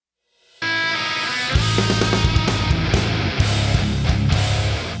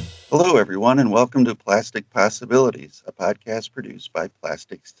Hello, everyone, and welcome to Plastic Possibilities, a podcast produced by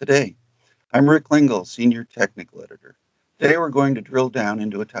Plastics Today. I'm Rick Lingle, Senior Technical Editor. Today, we're going to drill down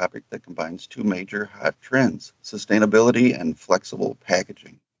into a topic that combines two major hot trends, sustainability and flexible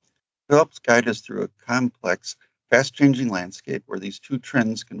packaging. It helps guide us through a complex, fast-changing landscape where these two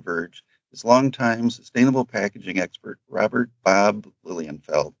trends converge is longtime sustainable packaging expert Robert Bob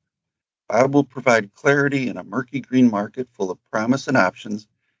Lilienfeld. Bob will provide clarity in a murky green market full of promise and options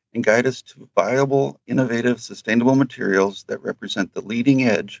and guide us to viable, innovative, sustainable materials that represent the leading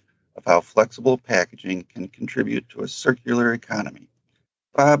edge of how flexible packaging can contribute to a circular economy.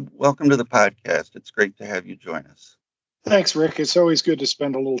 Bob, welcome to the podcast. It's great to have you join us. Thanks, Rick. It's always good to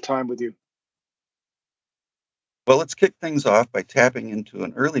spend a little time with you. Well, let's kick things off by tapping into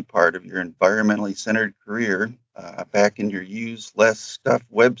an early part of your environmentally centered career back in your Use Less Stuff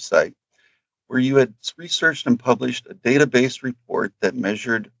website, where you had researched and published a database report that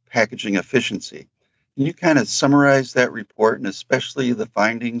measured packaging efficiency. Can you kind of summarize that report and especially the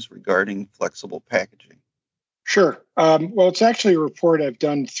findings regarding flexible packaging? Sure. Well, it's actually a report I've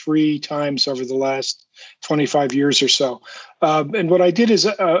done three times over the last 25 years or so. And what I did is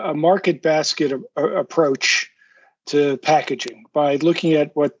a market basket approach to packaging by looking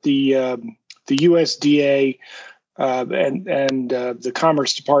at what the USDA and the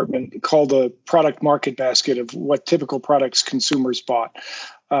Commerce Department called a product market basket of what typical products consumers bought.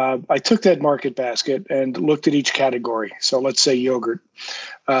 I took that market basket and looked at each category. So let's say yogurt,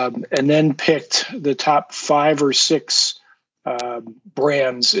 and then picked the top five or six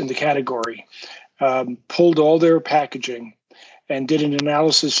brands in the category, pulled all their packaging, and did an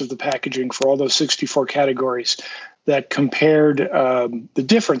analysis of the packaging for all those 64 categories that compared the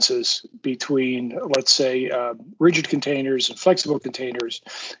differences between, let's say, rigid containers and flexible containers,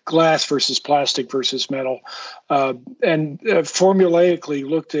 glass versus plastic versus metal, and formulaically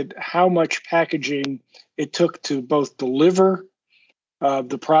looked at how much packaging it took to both deliver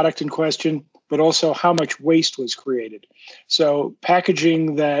the product in question, but also how much waste was created. So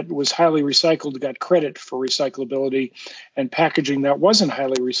packaging that was highly recycled got credit for recyclability, and packaging that wasn't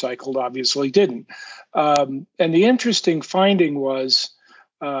highly recycled obviously didn't. And the interesting finding was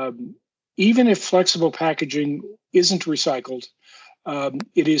even if flexible packaging isn't recycled,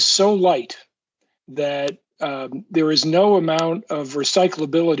 it is so light that there is no amount of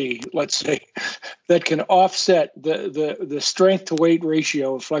recyclability, let's say, that can offset the strength to weight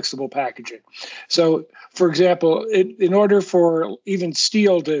ratio of flexible packaging. So, for example, in order for even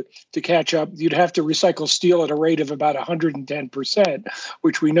steel to catch up, you'd have to recycle steel at a rate of about 110%,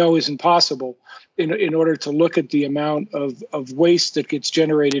 which we know is impossible in order to look at the amount of waste that gets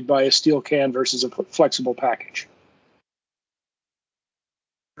generated by a steel can versus a flexible package.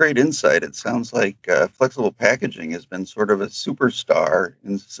 Great insight. It sounds like flexible packaging has been sort of a superstar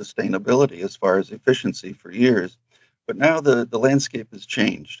in sustainability as far as efficiency for years, but now the landscape has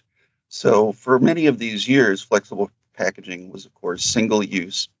changed. So for many of these years, flexible packaging was, of course, single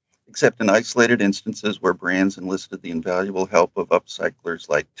use, except in isolated instances where brands enlisted the invaluable help of upcyclers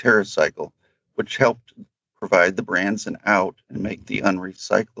like TerraCycle, which helped provide the brands an out and make the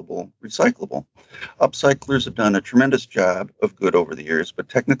unrecyclable recyclable. Upcyclers have done a tremendous job of good over the years, but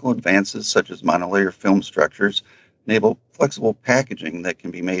technical advances such as monolayer film structures enable flexible packaging that can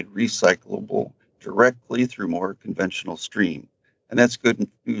be made recyclable directly through more conventional stream. And that's good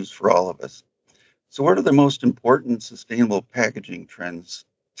news for all of us. So, what are the most important sustainable packaging trends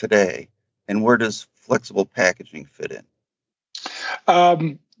today, and where does flexible packaging fit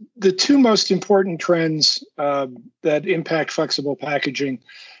in? The two most important trends that impact flexible packaging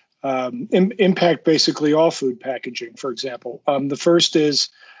impact basically all food packaging, for example. The first is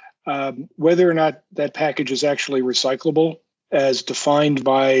whether or not that package is actually recyclable as defined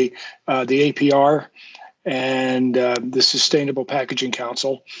by the APR and the Sustainable Packaging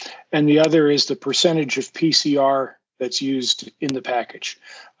Council. And the other is the percentage of PCR that's used in the package.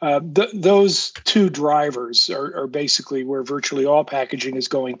 Those two drivers are basically where virtually all packaging is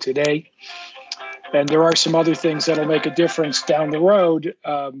going today. And there are some other things that'll make a difference down the road.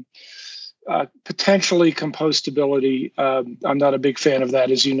 Potentially compostability. I'm not a big fan of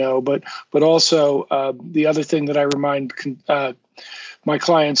that, as you know, but also the other thing that I remind my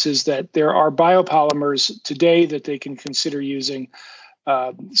clients is that there are biopolymers today that they can consider using,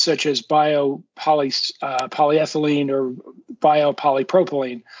 such as polyethylene or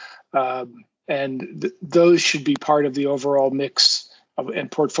biopolypropylene, and those should be part of the overall mix and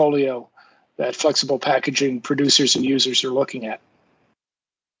portfolio that flexible packaging producers and users are looking at.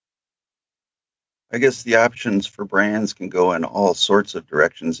 I guess the options for brands can go in all sorts of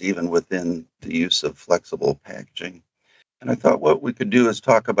directions, even within the use of flexible packaging. And I thought what we could do is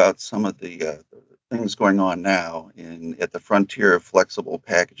talk about some of the things going on now at the frontier of flexible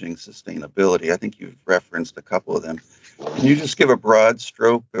packaging sustainability. I think you've referenced a couple of them. Can you just give a broad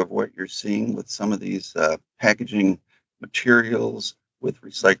stroke of what you're seeing with some of these packaging materials with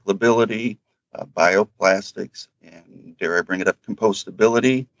recyclability, bioplastics, and dare I bring it up,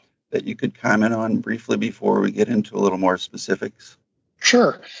 compostability that you could comment on briefly before we get into a little more specifics?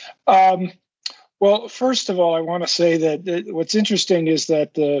 Sure. Um, well, first of all, I want to say that what's interesting is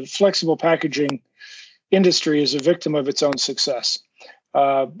that the flexible packaging industry is a victim of its own success.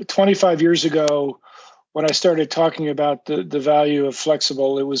 25 years ago, when I started talking about the value of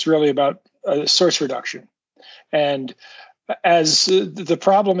flexible, it was really about source reduction. And as the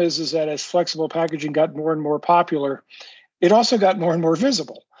problem is that as flexible packaging got more and more popular, it also got more and more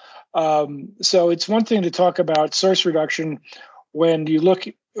visible. So it's one thing to talk about source reduction when you look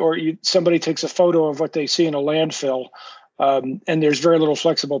or somebody takes a photo of what they see in a landfill, and there's very little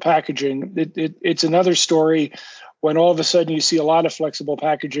flexible packaging. It's another story when all of a sudden you see a lot of flexible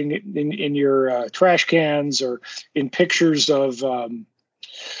packaging in your trash cans or in pictures of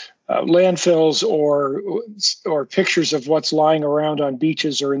landfills or pictures of what's lying around on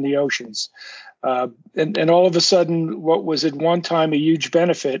beaches or in the oceans. And all of a sudden, what was at one time a huge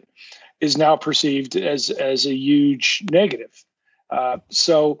benefit is now perceived as a huge negative.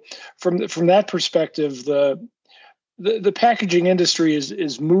 So from that perspective, the packaging industry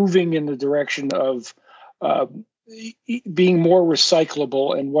is moving in the direction of being more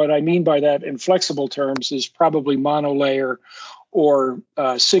recyclable. And what I mean by that in flexible terms is probably monolayer or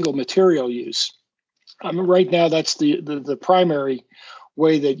single material use. Right now, that's the primary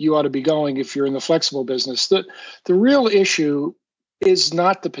way that you ought to be going if you're in the flexible business. The real issue is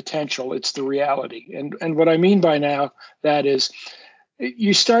not the potential, it's the reality. And what I mean by now that is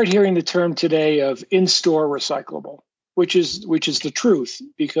you start hearing the term today of in-store recyclable, which is the truth,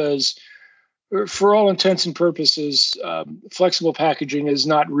 because for all intents and purposes, flexible packaging is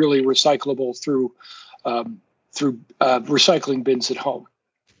not really recyclable through recycling bins at home.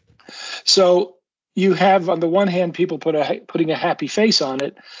 So you have, on the one hand, people putting a happy face on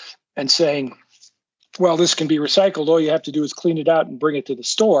it and saying, well, this can be recycled. All you have to do is clean it out and bring it to the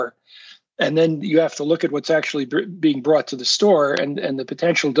store. And then you have to look at what's actually being brought to the store, and the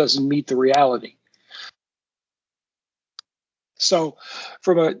potential doesn't meet the reality. So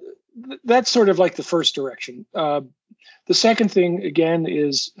that's sort of like the first direction. The second thing, again,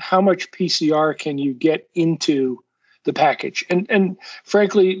 is how much PCR can you get into the package? And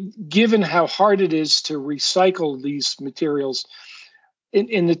frankly, given how hard it is to recycle these materials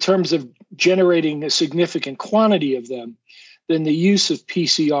in the terms of generating a significant quantity of them, then the use of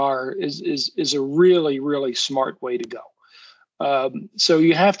PCR is a really, really smart way to go. So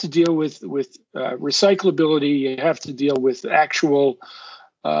you have to deal with recyclability. You have to deal with actual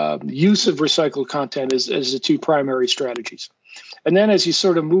use of recycled content as the two primary strategies. And then as you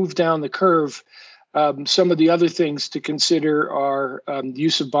sort of move down the curve, some of the other things to consider are the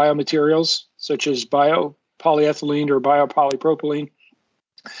use of biomaterials, such as biopolyethylene or biopolypropylene.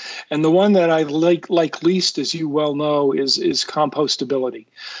 And the one that I like least, as you well know, is compostability.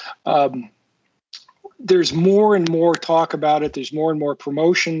 There's more and more talk about it. There's more and more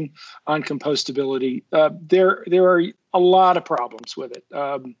promotion on compostability. There are a lot of problems with it.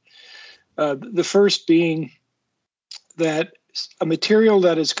 The first being that a material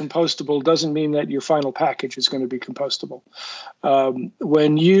that is compostable doesn't mean that your final package is going to be compostable.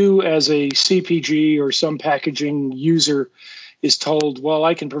 When you, as a CPG or some packaging user, is told, well,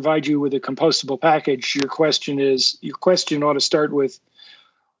 I can provide you with a compostable package, your question ought to start with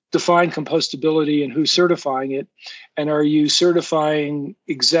define compostability and who's certifying it. And are you certifying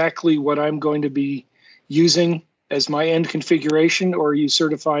exactly what I'm going to be using as my end configuration, or are you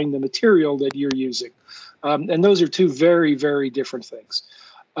certifying the material that you're using? And those are two very, very different things.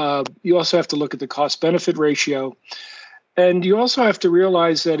 You also have to look at the cost-benefit ratio. And you also have to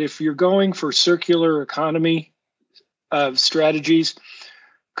realize that if you're going for circular economy strategies,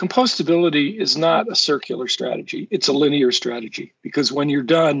 compostability is not a circular strategy. It's a linear strategy, because when you're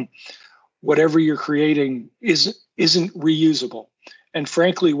done, whatever you're creating isn't reusable. And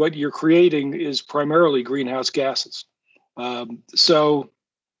frankly, what you're creating is primarily greenhouse gases. So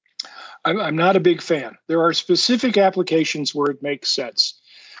I'm not a big fan. There are specific applications where it makes sense.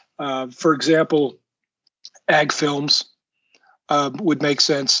 For example, ag films would make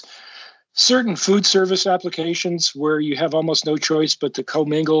sense. Certain food service applications where you have almost no choice but to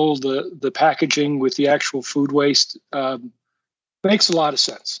commingle the packaging with the actual food waste makes a lot of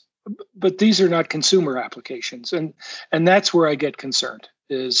sense. But these are not consumer applications, and that's where I get concerned.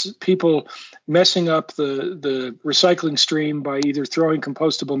 is people messing up the recycling stream by either throwing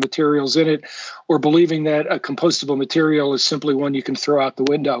compostable materials in it or believing that a compostable material is simply one you can throw out the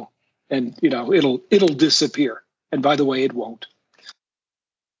window and it'll disappear. And by the way, it won't.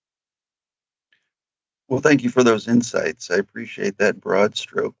 Well, thank you for those insights. I appreciate that broad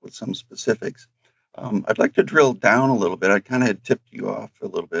stroke with some specifics. I'd like to drill down a little bit. I kind of had tipped you off a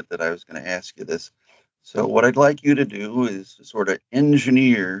little bit that I was going to ask you this. So, what I'd like you to do is to sort of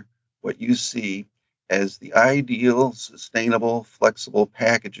engineer what you see as the ideal, sustainable, flexible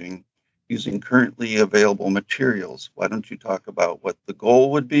packaging using currently available materials. Why don't you talk about what the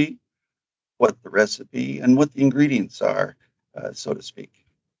goal would be, what the recipe, and what the ingredients are, so to speak?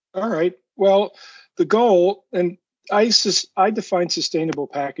 All right. Well, the goal, and I define sustainable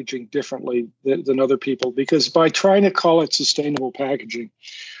packaging differently than other people because by trying to call it sustainable packaging,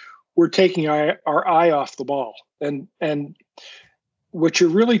 we're taking our eye off the ball. And what you're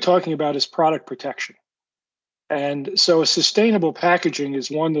really talking about is product protection. And so a sustainable packaging is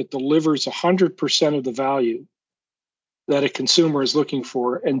one that delivers 100% of the value that a consumer is looking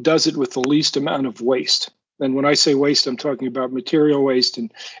for and does it with the least amount of waste. And when I say waste, I'm talking about material waste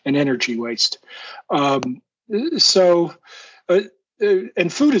and energy waste. Um, so, uh,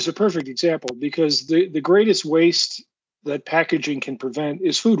 and food is a perfect example because the greatest waste that packaging can prevent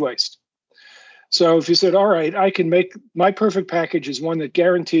is food waste. So if you said, all right, I can make my perfect package is one that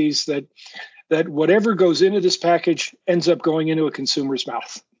guarantees that whatever goes into this package ends up going into a consumer's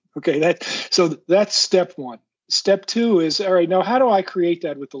mouth. Okay, so that's step one. Step two is, all right, now how do I create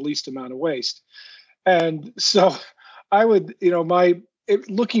that with the least amount of waste? And so I would,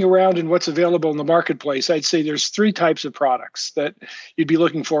 looking around in what's available in the marketplace, I'd say there's three types of products that you'd be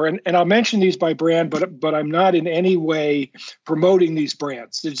looking for. And I'll mention these by brand, but I'm not in any way promoting these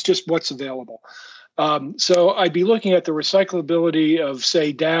brands. It's just what's available. So I'd be looking at the recyclability of,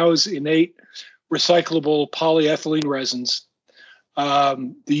 say, Dow's innate recyclable polyethylene resins,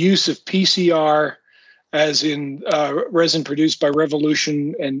 the use of PCR, as in resin produced by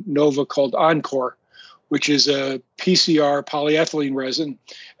Revolution and Nova called Encore, which is a PCR polyethylene resin.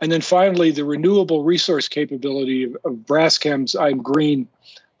 And then finally, the renewable resource capability of Braskem's I'm Green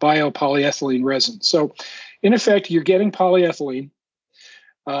biopolyethylene resin. So in effect, you're getting polyethylene.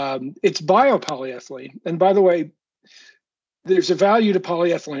 It's biopolyethylene. And by the way, there's a value to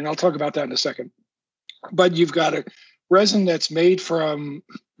polyethylene. I'll talk about that in a second. But you've got a resin that's made from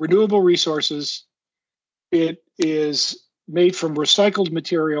renewable resources. It is made from recycled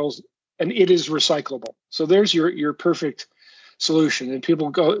materials and it is recyclable. So there's your perfect solution. And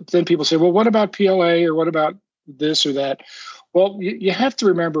people say, well, what about PLA or what about this or that? Well, you have to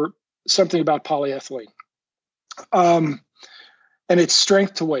remember something about polyethylene and its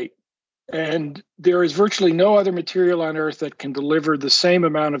strength to weight. And there is virtually no other material on earth that can deliver the same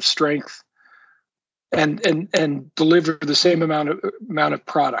amount of strength and deliver the same amount of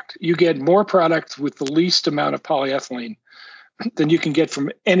product. You get more product with the least amount of polyethylene than you can get from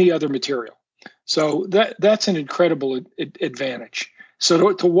any other material. So that's an incredible advantage.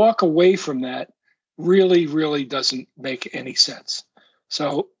 So to walk away from that really, really doesn't make any sense.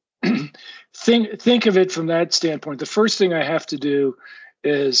 So think of it from that standpoint. The first thing I have to do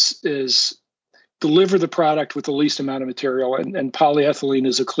is deliver the product with the least amount of material, and polyethylene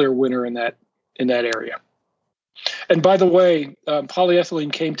is a clear winner in that area. And by the way,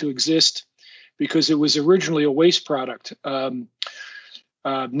 polyethylene came to exist because it was originally a waste product.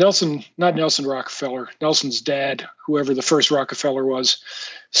 Not Nelson Rockefeller, Nelson's dad, whoever the first Rockefeller was,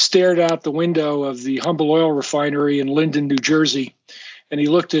 stared out the window of the Humble Oil Refinery in Linden, New Jersey, and he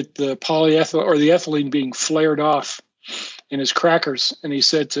looked at the polyethylene or the ethylene being flared off in his crackers, and he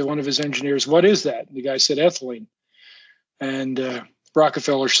said to one of his engineers, "What is that?" And the guy said, "Ethylene." And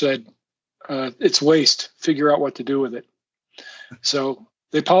Rockefeller said, "It's waste. Figure out what to do with it." So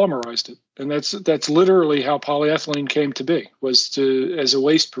they polymerized it, and that's literally how polyethylene came to be, as a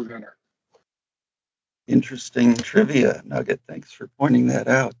waste preventer. Interesting trivia nugget. Thanks for pointing that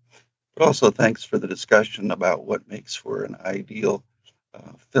out. But also thanks for the discussion about what makes for an ideal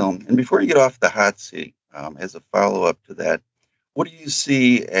film. And before you get off the hot seat, as a follow-up to that, what do you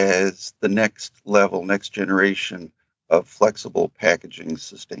see as the next level, next generation of flexible packaging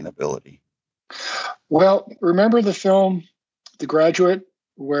sustainability? Well, remember the film The Graduate,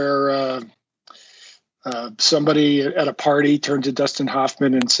 where somebody at a party turned to Dustin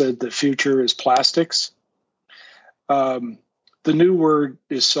Hoffman and said the future is plastics? The new word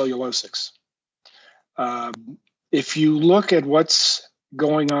is cellulosics. If you look at what's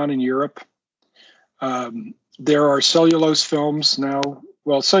going on in Europe, there are cellulose films now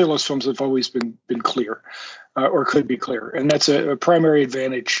well, cellulose films have always been clear, or could be clear, and that's a primary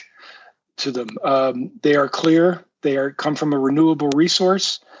advantage to them. They are clear. Come from a renewable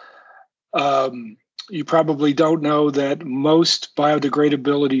resource. You probably don't know that most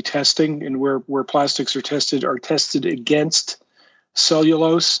biodegradability testing and where plastics are tested against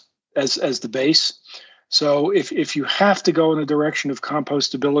cellulose as the base. So if you have to go in the direction of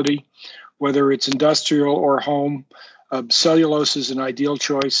compostability, whether it's industrial or home, cellulose is an ideal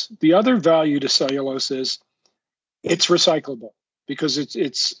choice. The other value to cellulose is it's recyclable because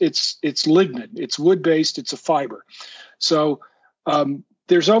it's lignin, it's wood based, it's a fiber. So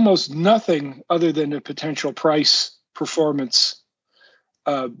there's almost nothing other than a potential price performance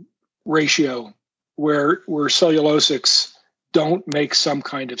ratio where cellulosics don't make some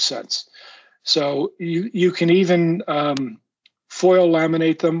kind of sense. So you can even foil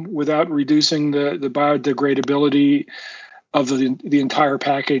laminate them without reducing the biodegradability of the entire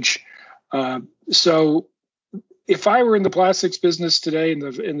package. So if I were in the plastics business today, in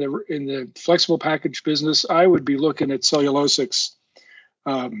the flexible package business, I would be looking at cellulosics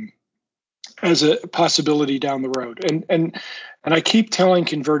as a possibility down the road. And I keep telling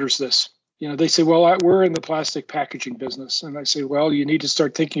converters this. They say, well, we're in the plastic packaging business. And I say, well, you need to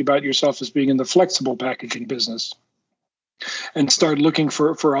start thinking about yourself as being in the flexible packaging business and start looking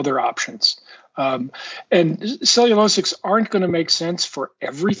for other options. And cellulosics aren't going to make sense for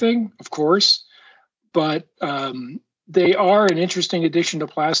everything, of course, but they are an interesting addition to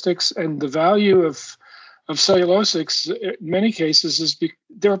plastics. And the value of cellulosics, in many cases,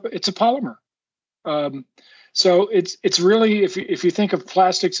 it's a polymer. So it's really, if you think of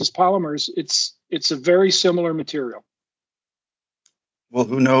plastics as polymers, it's a very similar material. Well,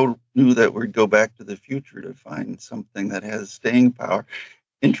 who knew that we'd go back to the future to find something that has staying power?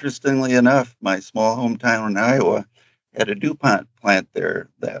 Interestingly enough, my small hometown in Iowa had a DuPont plant there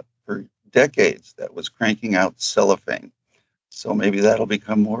that for decades that was cranking out cellophane. So maybe that'll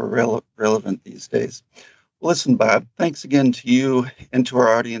become more relevant these days. Listen, Bob, thanks again to you and to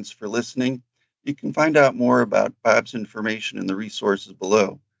our audience for listening. You can find out more about Bob's information in the resources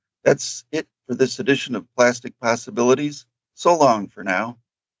below. That's it for this edition of Plastic Possibilities. So long for now.